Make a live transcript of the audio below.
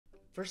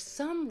For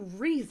some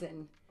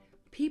reason,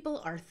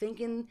 people are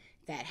thinking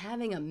that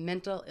having a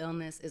mental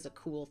illness is a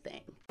cool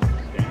thing.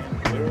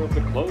 Stand clear of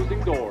the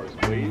closing doors,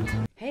 please.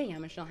 Hey,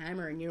 I'm Michelle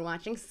Hammer, and you're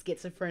watching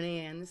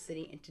Schizophrenia and the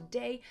City, and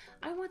today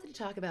I wanted to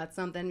talk about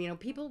something.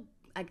 People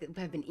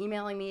have been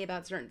emailing me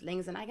about certain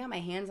things, and I got my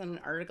hands on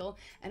an article,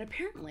 and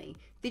apparently,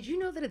 did you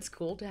know that it's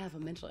cool to have a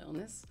mental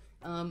illness?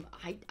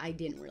 I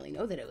didn't really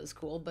know that it was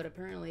cool, but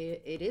apparently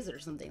it is, or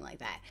something like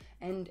that.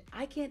 And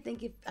I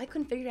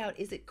couldn't figure out,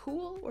 is it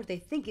cool, or they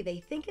think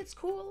it's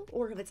cool,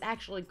 or if it's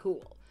actually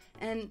cool.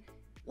 And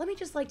let me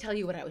just tell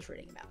you what I was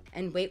reading about.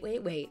 And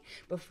wait,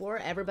 before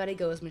everybody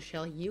goes,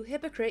 Michelle, you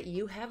hypocrite,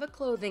 you have a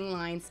clothing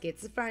line,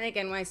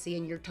 Schizophrenic.NYC,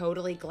 and you're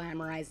totally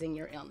glamorizing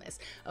your illness.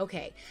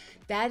 Okay,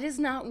 that is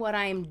not what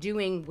I am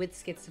doing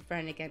with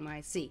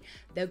Schizophrenic.NYC.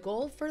 The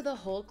goal for the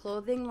whole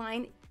clothing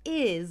line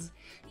is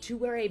to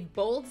wear a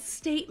bold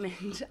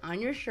statement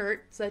on your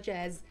shirt, such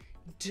as,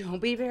 "Don't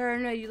be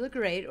paranoid, you look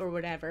great," or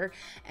whatever,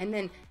 and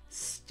then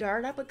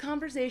start up a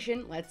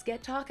conversation. Let's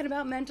get talking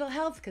about mental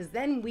health, because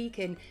then we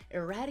can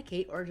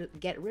eradicate or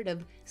get rid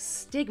of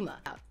stigma.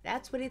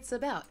 That's what it's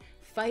about,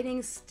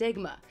 fighting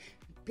stigma.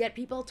 Get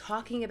people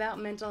talking about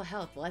mental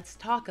health. Let's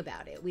talk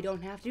about it. We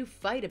don't have to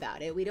fight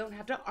about it. We don't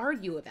have to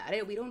argue about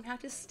it. We don't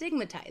have to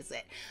stigmatize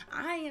it.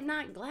 I am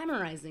not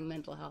glamorizing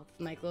mental health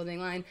with my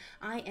clothing line.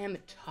 I am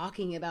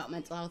talking about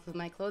mental health with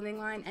my clothing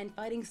line and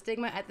fighting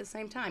stigma at the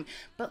same time.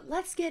 But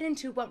let's get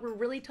into what we're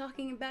really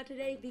talking about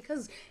today,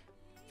 because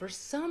for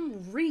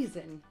some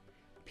reason,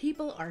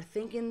 people are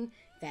thinking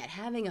that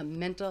having a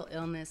mental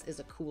illness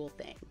is a cool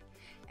thing.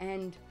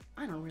 And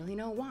I don't really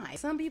know why.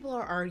 Some people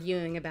are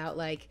arguing about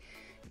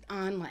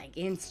on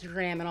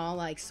Instagram and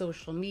all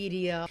social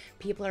media,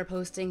 people are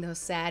posting those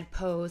sad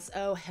posts,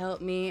 "Oh,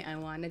 help me, I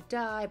want to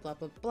die," blah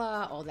blah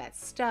blah, all that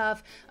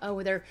stuff.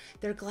 Oh, they're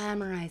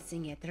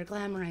glamorizing it.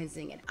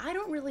 I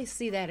don't really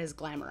see that as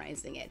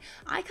glamorizing it.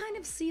 I kind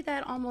of see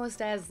that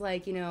almost as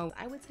I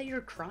would say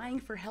you're crying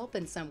for help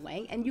in some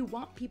way, and you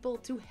want people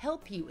to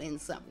help you in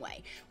some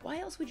way. Why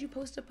else would you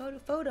post a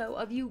photo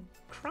of you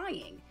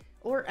crying?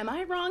 Or am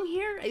I wrong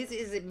here? Is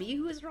it me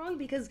who is wrong?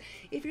 Because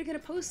if you're going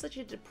to post such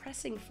a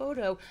depressing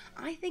photo,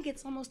 I think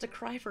it's almost a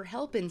cry for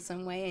help in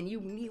some way, and you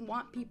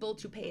want people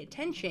to pay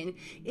attention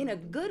in a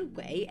good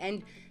way,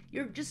 and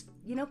you're just,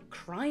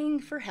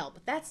 crying for help.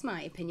 That's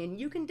my opinion.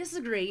 You can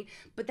disagree,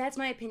 but that's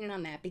my opinion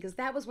on that, because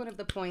that was one of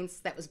the points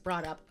that was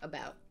brought up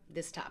about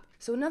this topic.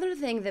 So another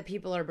thing that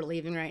people are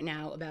believing right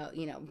now about,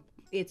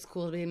 it's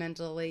cool to be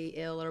mentally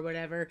ill or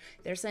whatever.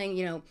 They're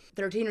saying,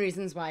 13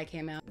 Reasons Why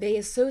came out. They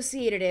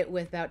associated it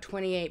with about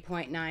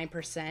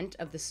 28.9%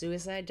 of the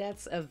suicide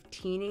deaths of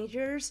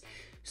teenagers.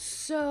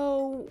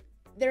 So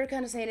they're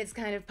kind of saying it's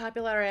kind of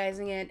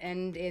popularizing it,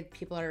 and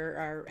people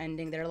are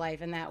ending their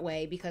life in that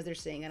way because they're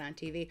seeing it on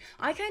TV.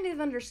 I kind of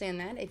understand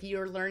that. If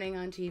you're learning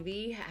on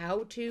TV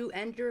how to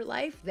end your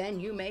life, then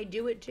you may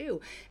do it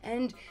too.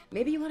 And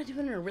maybe you want to do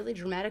it in a really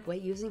dramatic way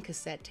using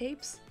cassette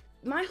tapes.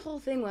 My whole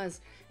thing was,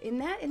 in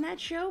that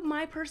show,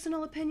 my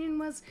personal opinion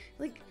was,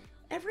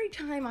 every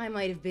time I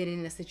might have been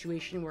in a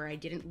situation where I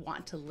didn't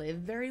want to live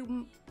very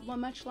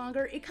much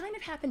longer, it kind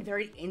of happened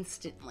very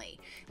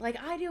instantly.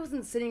 I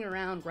wasn't sitting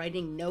around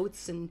writing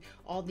notes and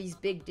all these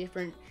big,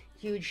 different,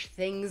 huge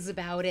things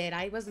about it.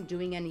 I wasn't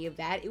doing any of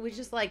that. It was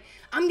just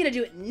I'm gonna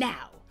do it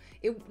now.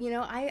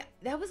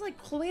 That was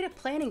quite a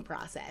planning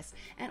process.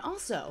 And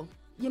also,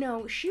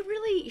 she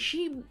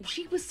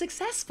was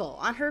successful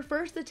on her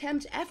first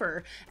attempt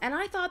ever, and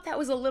I thought that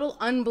was a little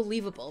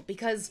unbelievable,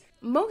 because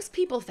most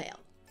people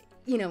fail,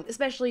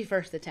 especially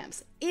first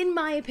attempts. In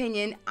my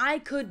opinion, I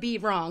could be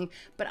wrong,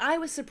 but I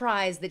was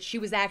surprised that she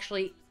was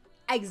actually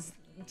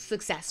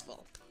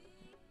successful.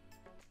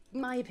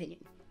 My opinion.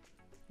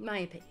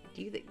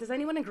 Does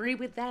anyone agree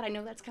with that? I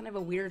know that's kind of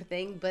a weird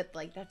thing, but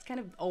that's kind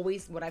of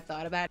always what I've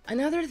thought about.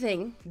 Another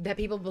thing that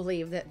people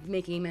believe that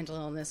making mental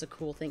illness a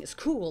cool thing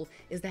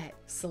is that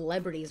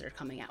celebrities are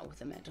coming out with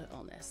a mental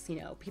illness.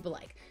 People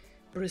like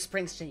Bruce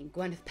Springsteen,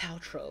 Gwyneth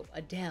Paltrow,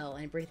 Adele,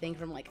 and everything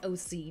from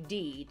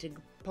OCD to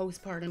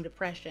postpartum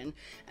depression,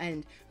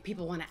 and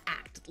people want to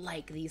act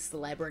like these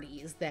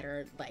celebrities that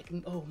are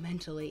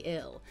mentally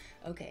ill.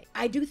 Okay,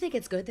 I do think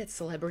it's good that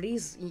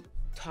celebrities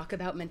talk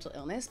about mental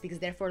illness, because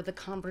therefore the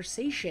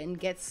conversation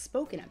gets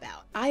spoken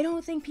about. I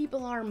don't think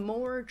people are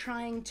more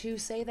trying to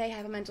say they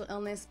have a mental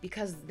illness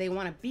because they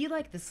want to be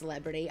like the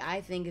celebrity.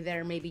 I think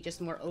they're maybe just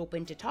more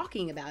open to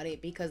talking about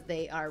it because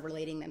they are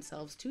relating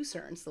themselves to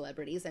certain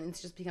celebrities, and it's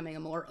just becoming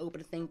a more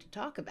open thing to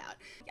talk about.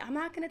 I'm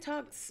not going to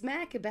talk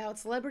smack about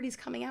celebrities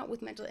coming out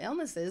with mental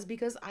illnesses,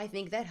 because I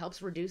think that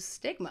helps reduce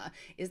stigma.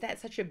 Is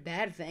that such a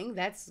bad thing?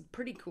 That's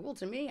pretty cool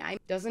to me.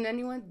 Doesn't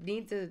anyone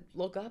need to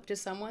look up to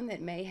someone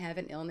that may have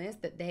an illness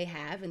that they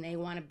have, and they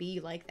want to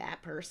be like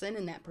that person,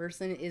 and that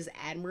person is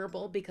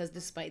admirable because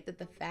despite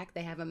the fact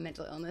they have a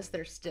mental illness,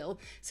 they're still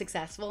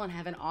successful and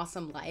have an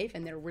awesome life,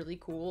 and they're really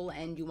cool,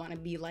 and you want to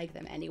be like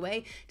them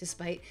anyway,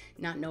 despite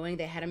not knowing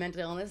they had a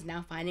mental illness,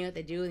 now finding out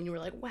they do, and you were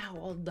like, wow,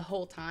 well, the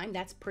whole time,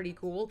 that's pretty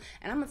cool.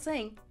 And I'm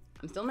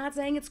still not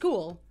saying it's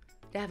cool.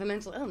 to have a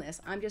mental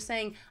illness. I'm just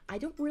saying I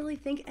don't really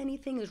think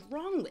anything is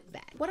wrong with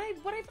that. What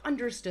I've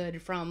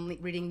understood from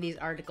reading these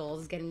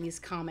articles, getting these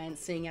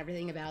comments, seeing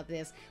everything about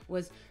this,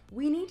 was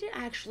we need to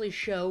actually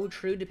show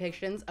true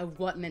depictions of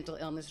what mental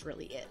illness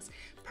really is.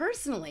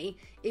 Personally,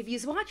 if you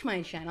watch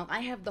my channel,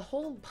 I have the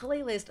whole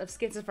playlist of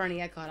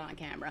schizophrenia caught on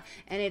camera,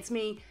 and it's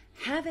me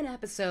having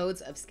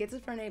episodes of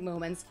schizophrenic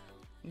moments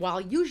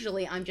while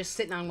usually I'm just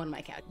sitting on one of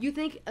my couch. You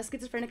think a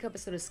schizophrenic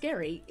episode is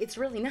scary, it's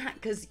really not,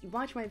 because you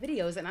watch my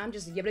videos and I'm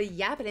just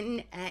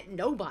yapping at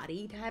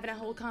nobody to having a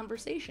whole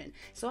conversation.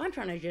 So I'm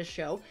trying to just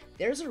show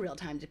there's a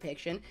real-time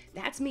depiction,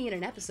 that's me in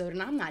an episode,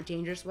 and I'm not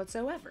dangerous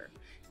whatsoever.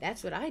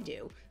 That's what I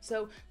do.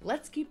 So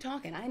let's keep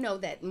talking. I know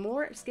that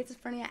more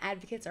schizophrenia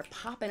advocates are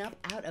popping up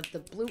out of the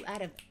blue,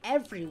 out of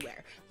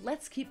everywhere.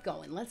 Let's keep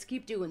going. Let's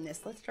keep doing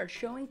this. Let's start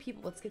showing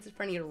people what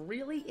schizophrenia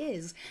really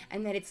is,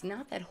 and that it's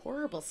not that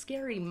horrible,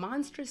 scary,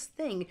 monstrous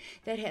thing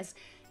that has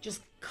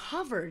just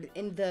covered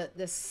in the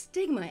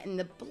stigma and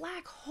the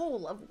black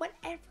hole of what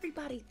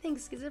everybody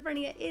thinks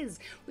schizophrenia is.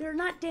 We are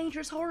not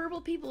dangerous, horrible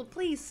people.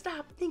 Please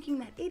stop thinking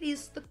that. It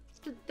is the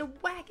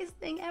wackest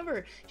thing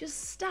ever.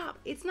 Just stop.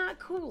 It's not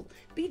cool.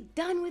 Be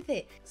done with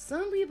it.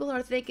 Some people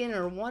are thinking,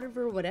 or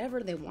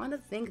whatever they want to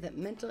think, that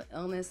mental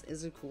illness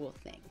is a cool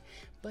thing.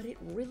 But it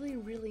really,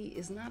 really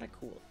is not a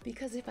cool.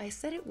 Because if I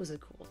said it was a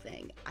cool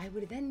thing, I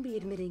would then be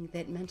admitting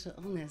that mental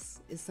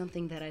illness is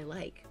something that I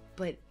like,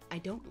 but I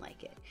don't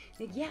like it.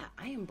 And yeah,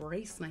 I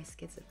embrace my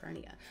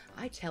schizophrenia.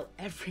 I tell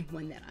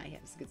everyone that I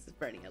have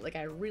schizophrenia, like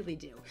I really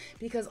do.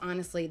 Because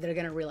honestly, they're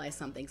gonna realize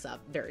something's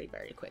up very,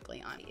 very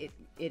quickly on it.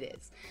 It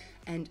is.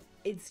 And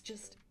it's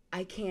just,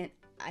 I can't,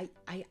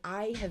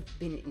 I have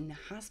been in the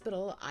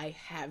hospital. I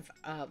have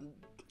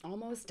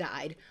almost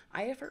died.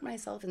 I have hurt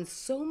myself in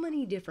so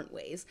many different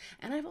ways,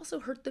 and I've also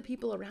hurt the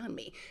people around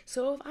me.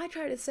 So if I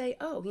try to say,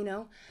 oh, you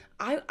know,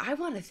 I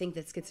want to think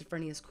that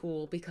schizophrenia is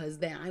cool because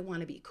then I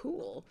want to be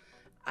cool,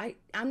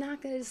 I'm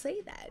not going to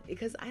say that,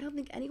 because I don't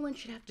think anyone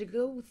should have to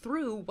go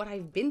through what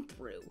I've been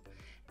through.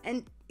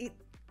 And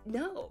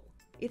no,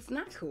 it's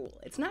not cool.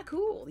 It's not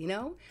cool, you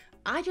know?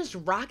 I just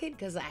rock it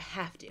because I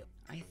have to.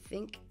 I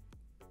think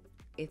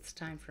it's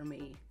time for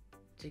me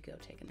to go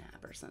take a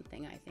nap or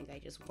something. I think I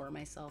just wore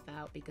myself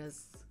out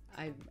because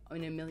I'm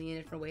in a million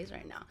different ways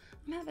right now.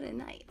 I'm having a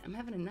night.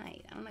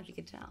 I don't know if you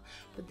could tell,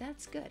 but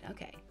that's good.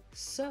 Okay,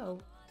 so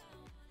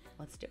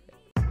let's do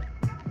it.